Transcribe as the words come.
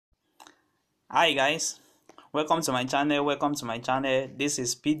Hi guys, welcome to my channel. This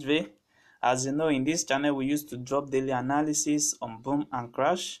is Speedway. As you know, in this channel we used to drop daily analysis on boom and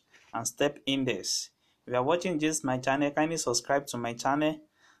crash and step index. If you are watching this my channel, kindly subscribe to my channel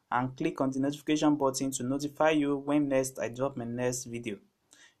and click on the notification button to notify you when next I drop my next video.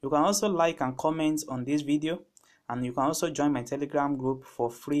 You can also like and comment on this video, and you can also join my Telegram group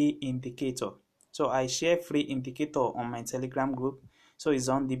for free indicator. So I share free indicator on my Telegram group. So it's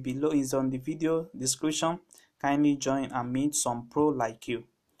on the video description. Kindly join and meet some pro like you.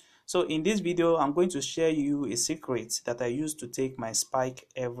 So in this video, I'm going to share you a secret that I use to take my spike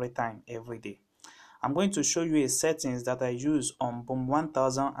every day. I'm going to show you a settings that I use on boom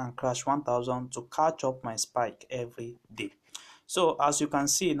 1000 and crash 1000 to catch up my spike every day. So as you can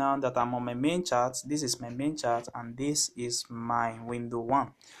see now that I'm on my main chart, this is my main chart and this is my window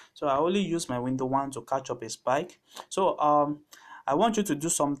 1. So I only use my window 1 to catch up a spike. So I want you to do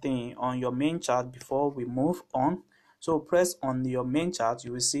something on your main chart before we move on. So press on your main chart,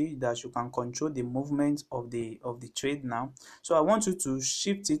 you will see that you can control the movement of the trade now. So I want you to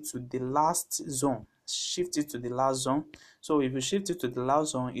shift it to the last zone. Shift it to the last zone. So if you shift it to the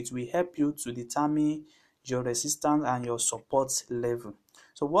last zone, it will help you to determine your resistance and your support level.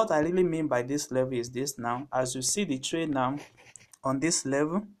 So what I really mean by this level is this now. As you see the trade now on this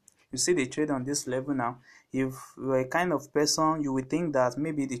level, now, if you're a kind of person, you would think that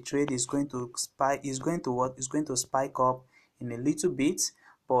maybe the trade is going to spike, is going to spike up in a little bit.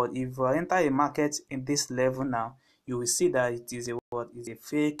 But if you enter a market in this level now, you will see that it is a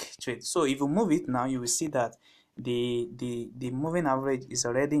fake trade. So if you move it now, you will see that the moving average is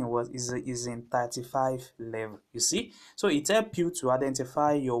already in is in 35 level. You see, so it helps you to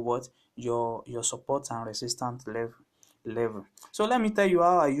identify your support and resistance level. So let me tell you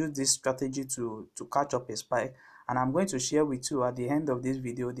how I use this strategy to catch up a spike, and I'm going to share with you at the end of this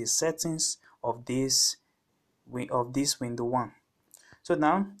video the settings of this window 1. So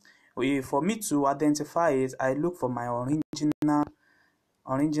now, for me to identify it, I look for my original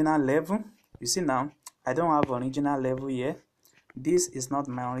level. You see now, I don't have original level here. This is not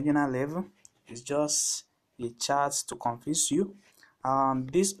my original level. It's just a chart to confuse you.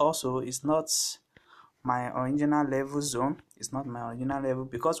 This also is not my original level zone. It's not my original level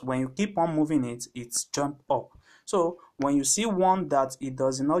because when you keep on moving it, it's jump up. So when you see one that it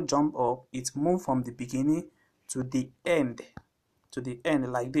does not jump up, it moves from the beginning to the end,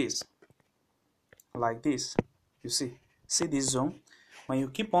 like this. You see this zone. When you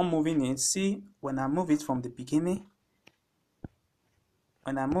keep on moving it, see when I move it from the beginning,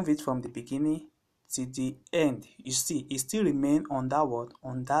 to the end, you see it still remain on that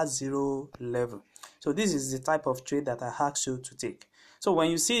on that zero level. So this is the type of trade that I ask you to take. So when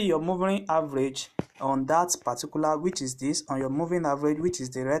you see your moving average on that particular, which is this, on your moving average, which is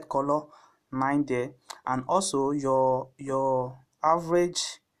the red color 9 there, and also your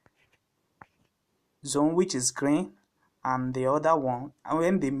average zone, which is green, and the other one, and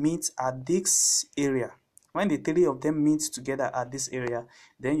when they meet at this area, when the three of them meet together at this area,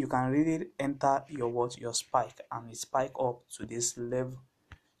 then you can really enter your spike, and it spike up to this level.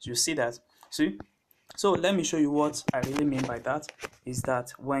 So you see that. See, so let me show you what I really mean by that. Is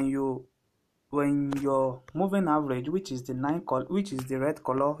that when your moving average, which is the red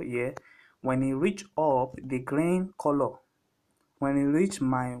color here, when it reach up the green color, when it reach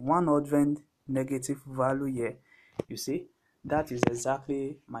my 100 negative value here, you see that is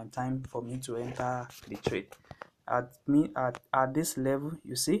exactly my time for me to enter the trade. At this level,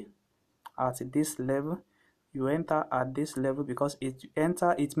 you see, at this level, you enter at this level because it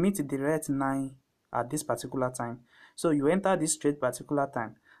meets the red 9 at this particular time. So you enter this trade particular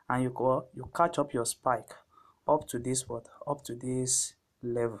time and you catch up your spike up to this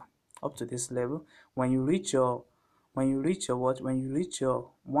level. When you reach your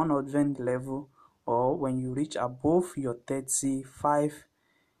 100 level, or when you reach above your 35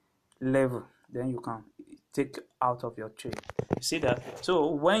 level, then you can take out of your trade. You see that?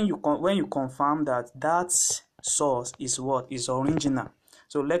 So when you confirm that source is original.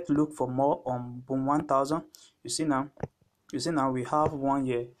 So let's look for more on boom 1000. You see now we have one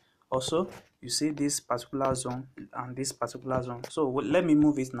here also. You see this particular zone and this particular zone. So let me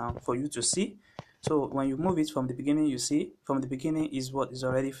move it now for you to see. So when you move it from the beginning, you see from the beginning is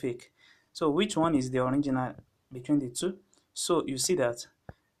already fake. So which one is the original between the two? So you see that.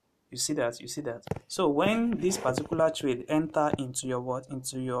 So when this particular trade enter into your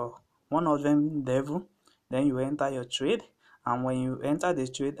 100 level, then you enter your trade, and when you enter the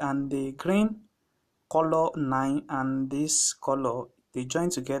trade and the green color 9 and this color, they join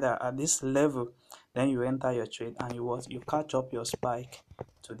together at this level, then you enter your trade and you catch up your spike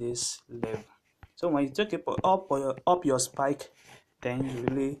to this level. So when you take it up your spike, then you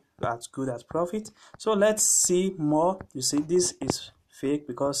really are good at profit. So let's see more. You see, this is fake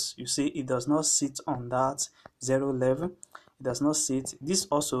because you see it does not sit on that zero level. It does not sit. This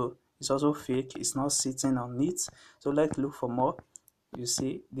also is also fake. It's not sitting on it. So let's look for more. You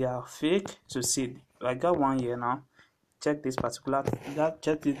see, they are fake. So see, I got one here now. Check this particular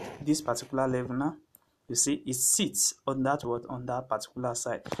this particular level now. You see it sits on that on that particular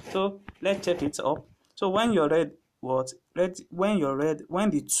side. So let's check it up. So when you're red, when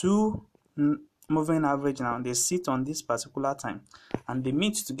the two moving average now, they sit on this particular time and they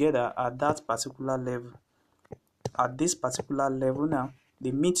meet together at that particular level, at this particular level now,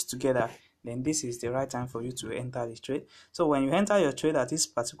 they meet together, then this is the right time for you to enter the trade. So when you enter your trade at this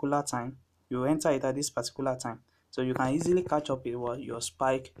particular time, you enter it at this particular time, so you can easily catch up with your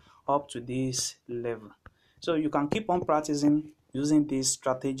spike up to this level. So you can keep on practicing using this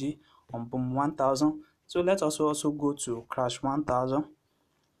strategy on boom 1000. So let's also go to crash 1000.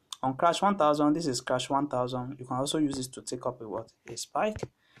 On crash 1000, this is crash 1000. You can also use this to take up a spike.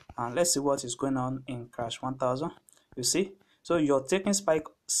 And let's see what is going on in crash 1000. You see, so your taking spike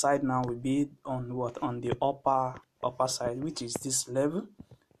side now will be on on the upper side, which is this level.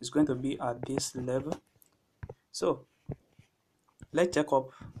 It's going to be at this level. So let's check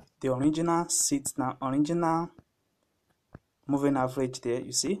up the original seat now, original moving average there.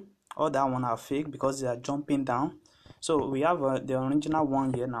 You see, all that one are fake because they are jumping down. So we have the original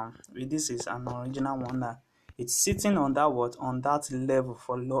one here now. This is an original one now. It's sitting on that on that level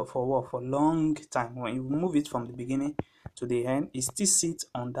for long time. When you move it from the beginning to the end, it still sits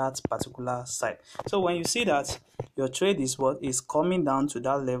on that particular side. So when you see that your trade is coming down to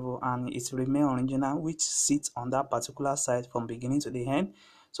that level and it remain original, which sits on that particular side from beginning to the end,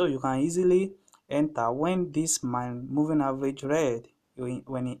 so you can easily enter when this my moving average red,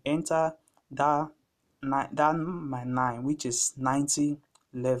 when it enter that my 9, which is 90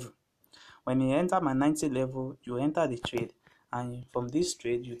 level. When you enter my 90 level, you enter the trade, and from this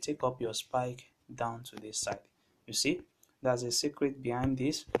trade you take up your spike down to this side. You see, there's a secret behind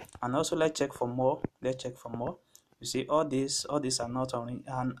this. And also let's check for more. You see, all these are not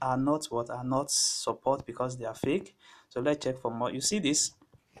not support because they are fake. So let's check for more. You see this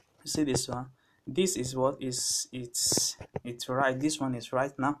one, this is it's right. This one is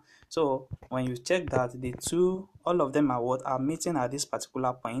right now. So when you check that the two, all of them are meeting at this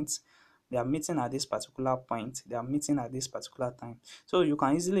particular point. They are meeting at this particular point. They are meeting at this particular time. So you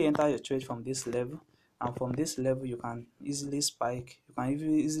can easily enter your trade from this level, and from this level you can easily spike. You can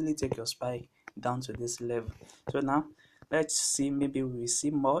easily take your spike down to this level. So now let's see, maybe we will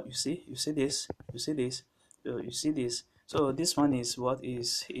see more. You see this. So you see this. So this one is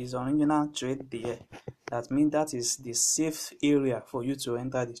original trade there. That means that is the safe area for you to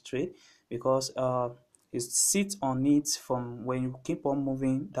enter the trade, because it sits on it from when you keep on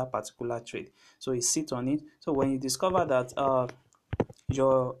moving that particular trade. So it sits on it. So when you discover that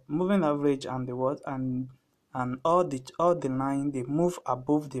your moving average and all the line, they move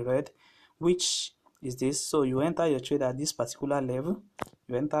above the red, which is this, so you enter your trade at this particular level.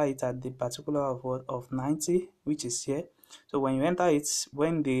 You enter it at the particular of 90, which is here. So when you enter it,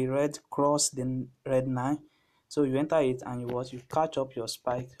 when the red cross the red 9, so you enter it and you catch up your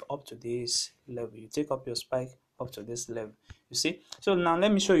spike up to this level. You take up your spike up to this level. You see. So now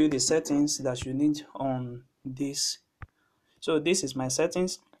let me show you the settings that you need on this. So this is my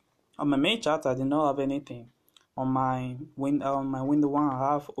settings. On my main chart, I did not have anything. On my window one,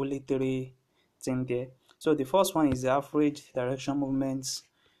 I have only 3 things there. So the first one is the average direction movements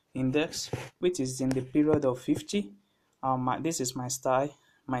index, which is in the period of 50. This is my style.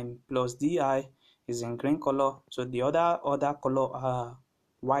 My plus DI is in green color. So the other color are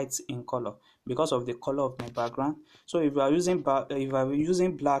white in color because of the color of my background. So if you are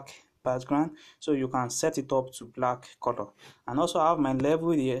using black background, so you can set it up to black color. And also I have my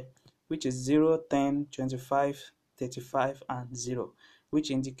level here, which is 0, 10, 25, 35 and 0,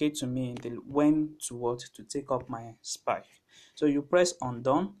 which indicate to me when to take up my spike. So you press on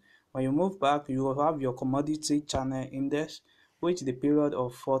done. When you move back, you will have your commodity channel index, which the period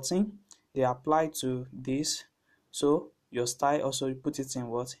of 14, they apply to this. So your style also, you put it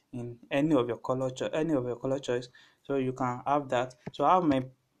in any of your color choice, so you can have that. So I have my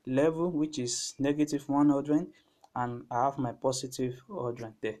level, which is negative 100, and I have my positive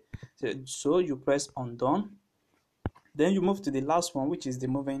 100 there. So you press on done. Then you move to the last one, which is the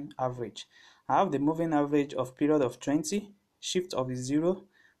moving average. I have the moving average of period of 20, shift of 0,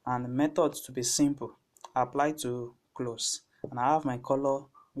 and method to be simple, apply to close. And I have my color,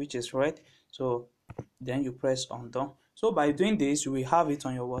 which is red. So then you press on done. So by doing this, you will have it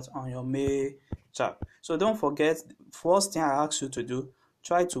on your main chart. So don't forget, first thing I ask you to do,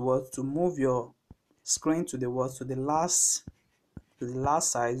 try to move your screen to the last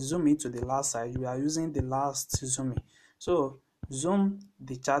side. Zoom in to the last side. You are using the last zoom in, so zoom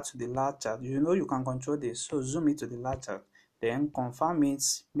the chart to the last chart. You can control this, so zoom it to the last chart, then confirm it,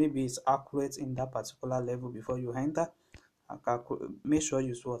 maybe it's accurate in that particular level before you enter. Make sure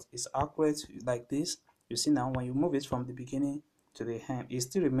it's accurate like this. You see now, when you move it from the beginning to the end, it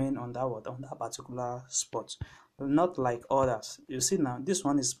still remain on that particular spot, not like others. You see now, this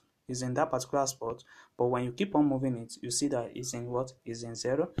one is in that particular spot, but when you keep on moving it, you see that it's in is in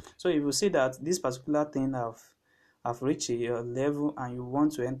zero. So if you see that this particular thing have reached your level and you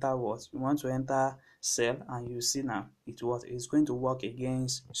want to enter you want to enter sell, and you see now it's going to work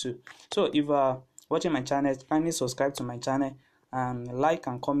against you. So if you are watching my channel, kindly subscribe to my channel and like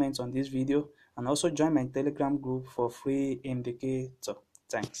and comment on this video, and also join my Telegram group for free indicator.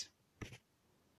 Thanks.